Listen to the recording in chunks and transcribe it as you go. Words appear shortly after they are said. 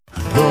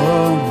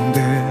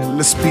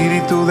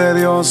Espíritu de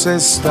Dios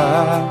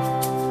está,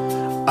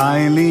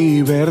 hay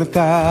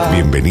libertad.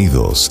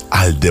 Bienvenidos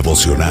al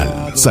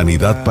devocional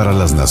Sanidad para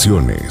las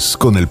Naciones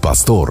con el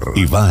pastor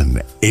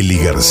Iván Eli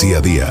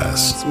García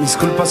Díaz. Mis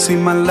culpas y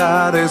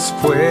maldades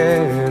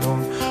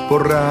fueron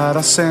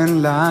borradas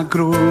en la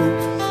cruz,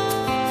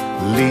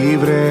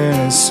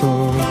 libre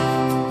soy.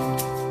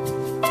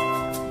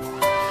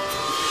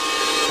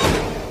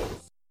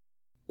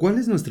 ¿Cuál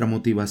es nuestra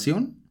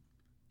motivación?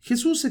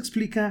 Jesús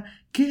explica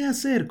qué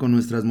hacer con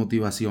nuestras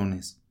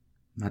motivaciones.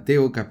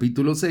 Mateo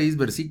capítulo 6,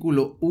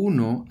 versículo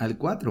 1 al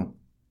 4.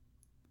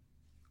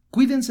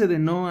 Cuídense de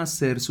no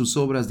hacer sus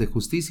obras de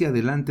justicia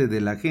delante de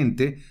la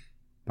gente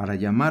para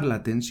llamar la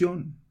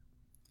atención.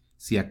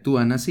 Si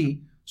actúan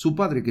así, su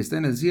Padre que está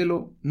en el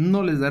cielo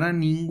no les dará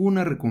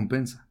ninguna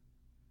recompensa.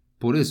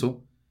 Por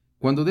eso,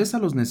 cuando des a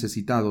los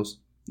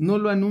necesitados, no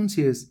lo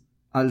anuncies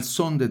al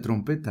son de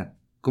trompeta,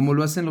 como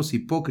lo hacen los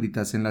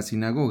hipócritas en las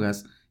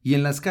sinagogas y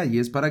en las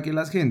calles para que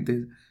la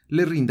gente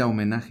les rinda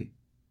homenaje.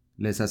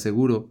 Les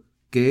aseguro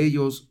que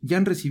ellos ya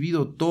han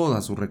recibido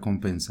toda su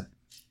recompensa.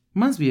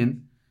 Más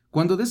bien,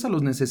 cuando des a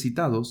los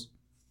necesitados,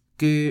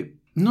 que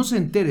no se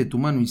entere tu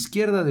mano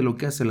izquierda de lo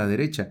que hace la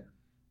derecha,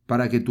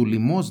 para que tu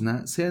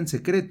limosna sea en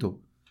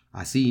secreto.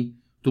 Así,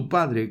 tu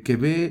Padre, que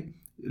ve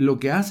lo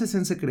que haces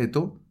en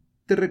secreto,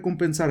 te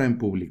recompensará en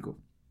público.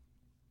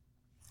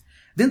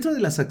 Dentro de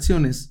las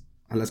acciones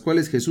a las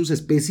cuales Jesús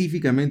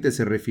específicamente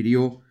se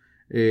refirió,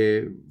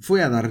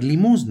 fue a dar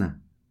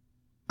limosna.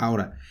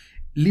 Ahora,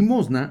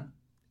 limosna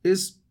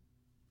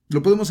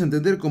lo podemos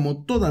entender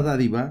como toda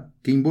dádiva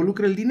que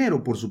involucra el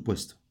dinero, por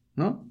supuesto,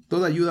 ¿no?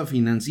 Toda ayuda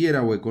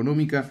financiera o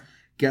económica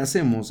que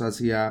hacemos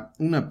hacia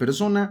una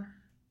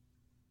persona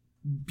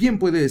bien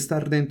puede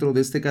estar dentro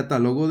de este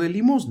catálogo de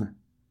limosna.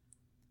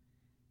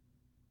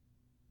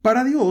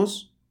 Para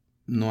Dios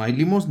no hay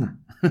limosna.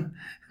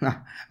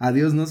 A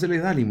Dios no se le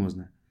da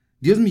limosna.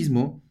 Dios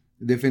mismo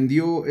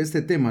defendió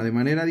este tema de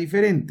manera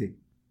diferente.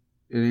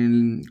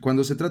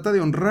 Cuando se trata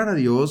de honrar a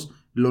Dios,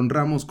 lo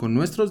honramos con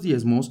nuestros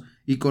diezmos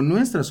y con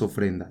nuestras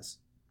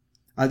ofrendas.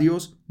 A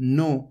Dios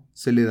no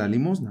se le da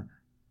limosna.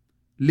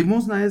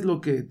 Limosna es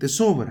lo que te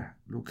sobra,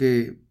 lo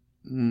que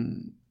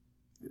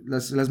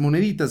las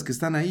moneditas que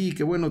están ahí,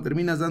 que bueno,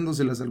 terminas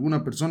dándoselas a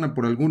alguna persona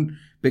por algún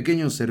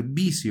pequeño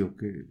servicio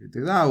que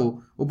te da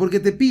o porque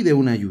te pide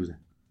una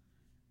ayuda.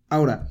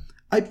 Ahora,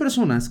 hay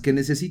personas que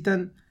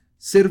necesitan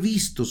ser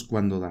vistos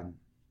cuando dan.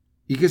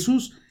 Y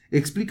Jesús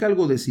explica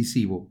algo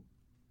decisivo.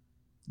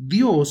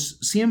 Dios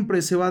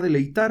siempre se va a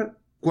deleitar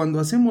cuando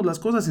hacemos las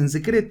cosas en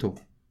secreto,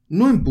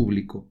 no en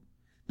público.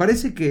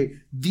 Parece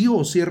que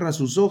Dios cierra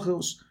sus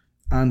ojos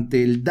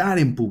ante el dar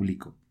en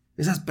público.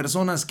 Esas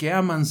personas que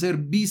aman ser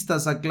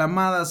vistas,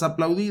 aclamadas,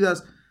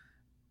 aplaudidas,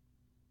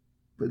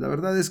 pues la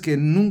verdad es que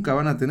nunca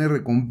van a tener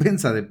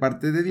recompensa de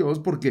parte de Dios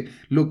porque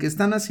lo que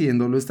están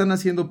haciendo, lo están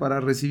haciendo para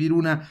recibir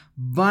una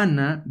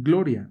vana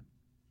gloria.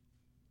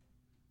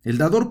 El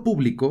dador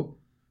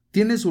público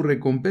tiene su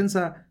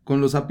recompensa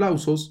con los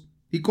aplausos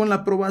y con la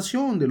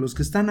aprobación de los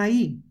que están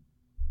ahí.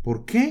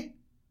 ¿Por qué?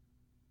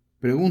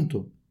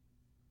 Pregunto,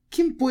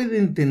 ¿quién puede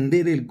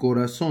entender el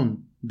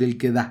corazón del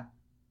que da?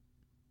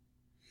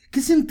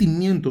 ¿Qué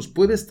sentimientos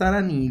puede estar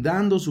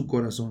anidando su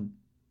corazón?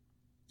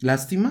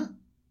 ¿Lástima?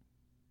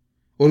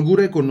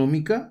 ¿Holgura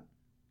económica?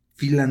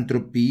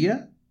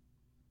 ¿Filantropía?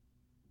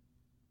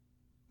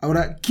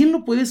 Ahora, ¿quién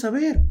lo puede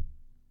saber?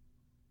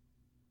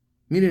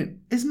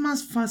 Miren, es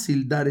más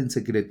fácil dar en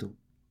secreto,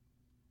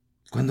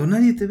 cuando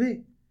nadie te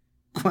ve,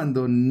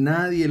 cuando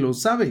nadie lo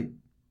sabe.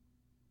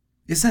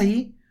 Es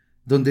ahí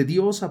donde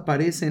Dios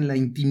aparece en la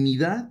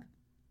intimidad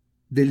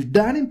del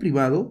dar en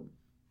privado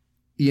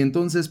y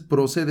entonces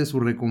procede su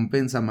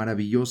recompensa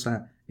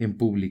maravillosa en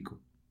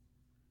público.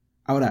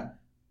 Ahora,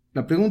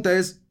 la pregunta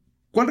es,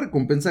 ¿cuál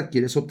recompensa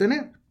quieres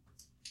obtener?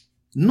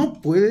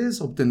 No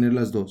puedes obtener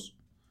las dos.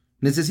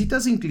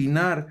 Necesitas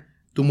inclinar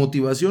tu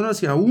motivación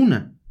hacia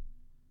una.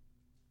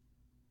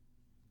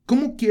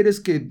 ¿Cómo quieres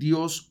que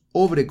Dios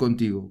obre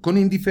contigo? ¿Con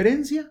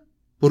indiferencia,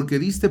 porque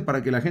diste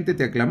para que la gente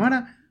te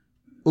aclamara?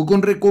 ¿O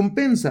con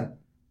recompensa,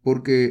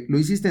 porque lo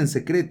hiciste en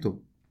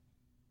secreto?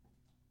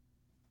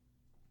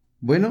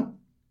 Bueno,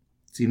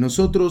 si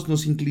nosotros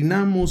nos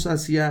inclinamos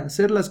hacia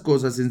hacer las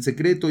cosas en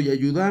secreto y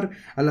ayudar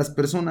a las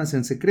personas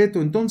en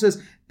secreto,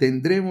 entonces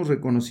tendremos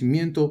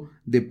reconocimiento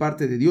de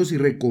parte de Dios y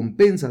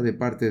recompensa de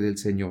parte del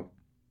Señor.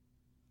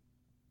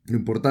 Lo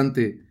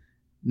importante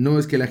no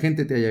es que la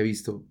gente te haya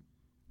visto.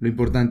 Lo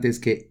importante es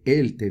que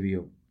Él te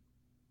vio.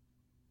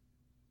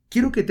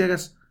 Quiero que te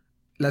hagas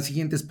las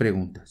siguientes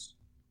preguntas.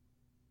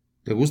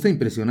 ¿Te gusta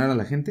impresionar a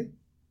la gente?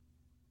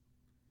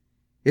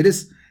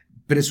 ¿Eres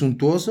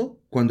presuntuoso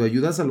cuando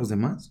ayudas a los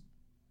demás?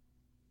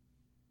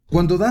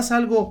 Cuando das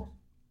algo,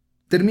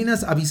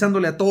 ¿terminas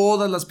avisándole a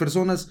todas las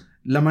personas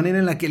la manera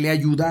en la que le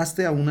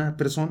ayudaste a una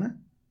persona?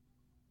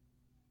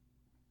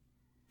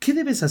 ¿Qué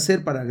debes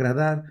hacer para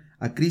agradar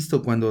a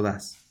Cristo cuando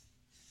das?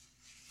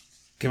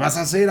 ¿Qué vas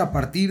a hacer a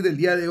partir del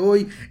día de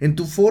hoy en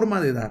tu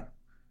forma de dar?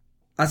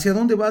 ¿Hacia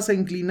dónde vas a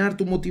inclinar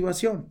tu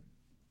motivación?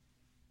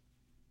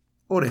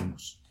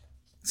 Oremos.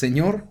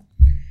 Señor,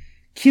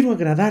 quiero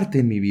agradarte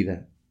en mi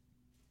vida.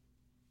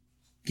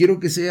 Quiero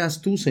que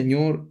seas tú,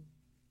 Señor,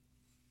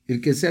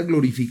 el que sea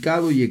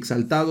glorificado y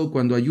exaltado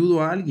cuando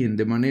ayudo a alguien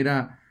de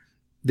manera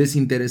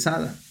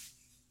desinteresada.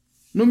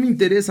 No me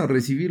interesa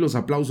recibir los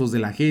aplausos de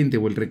la gente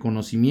o el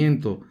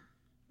reconocimiento.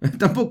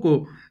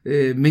 Tampoco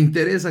me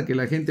interesa que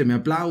la gente me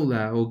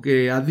aplauda o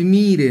que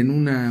admiren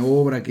una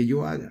obra que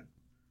yo haga.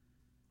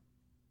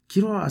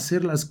 Quiero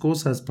hacer las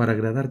cosas para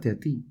agradarte a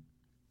ti.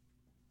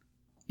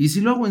 Y si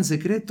lo hago en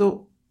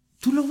secreto,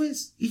 tú lo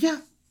ves y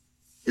ya.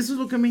 Eso es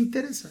lo que me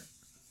interesa.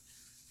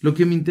 Lo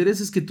que me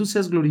interesa es que tú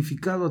seas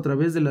glorificado a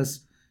través de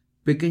las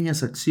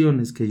pequeñas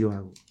acciones que yo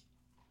hago.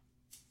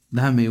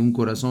 Dame un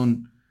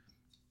corazón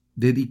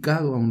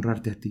dedicado a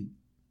honrarte a ti.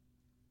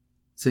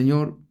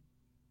 Señor,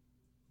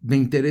 me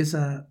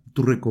interesa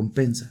tu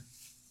recompensa,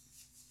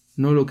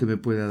 no lo que me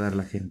pueda dar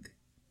la gente.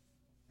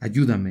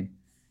 Ayúdame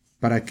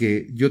para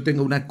que yo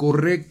tenga una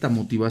correcta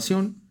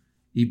motivación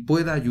y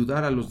pueda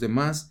ayudar a los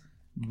demás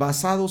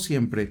basado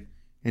siempre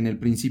en el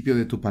principio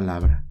de tu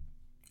palabra.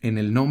 En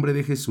el nombre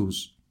de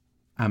Jesús.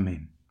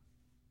 Amén.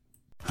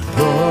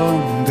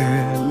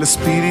 Donde el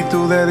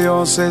Espíritu de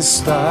Dios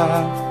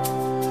está,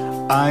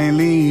 hay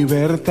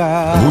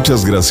libertad.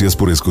 Muchas gracias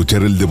por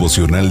escuchar el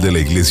devocional de la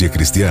Iglesia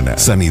Cristiana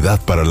Sanidad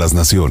para las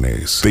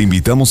Naciones. Te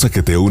invitamos a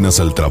que te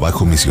unas al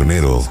trabajo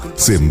misionero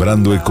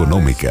Sembrando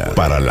Económica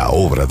para la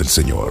obra del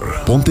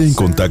Señor. Ponte en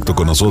contacto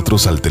con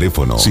nosotros al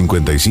teléfono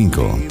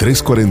 55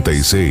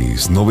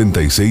 346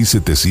 96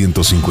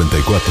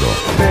 754.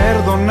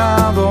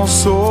 Perdonado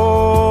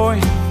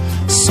soy,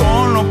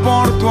 solo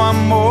por tu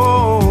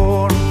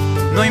amor,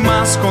 no hay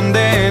más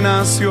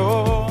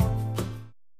condenación.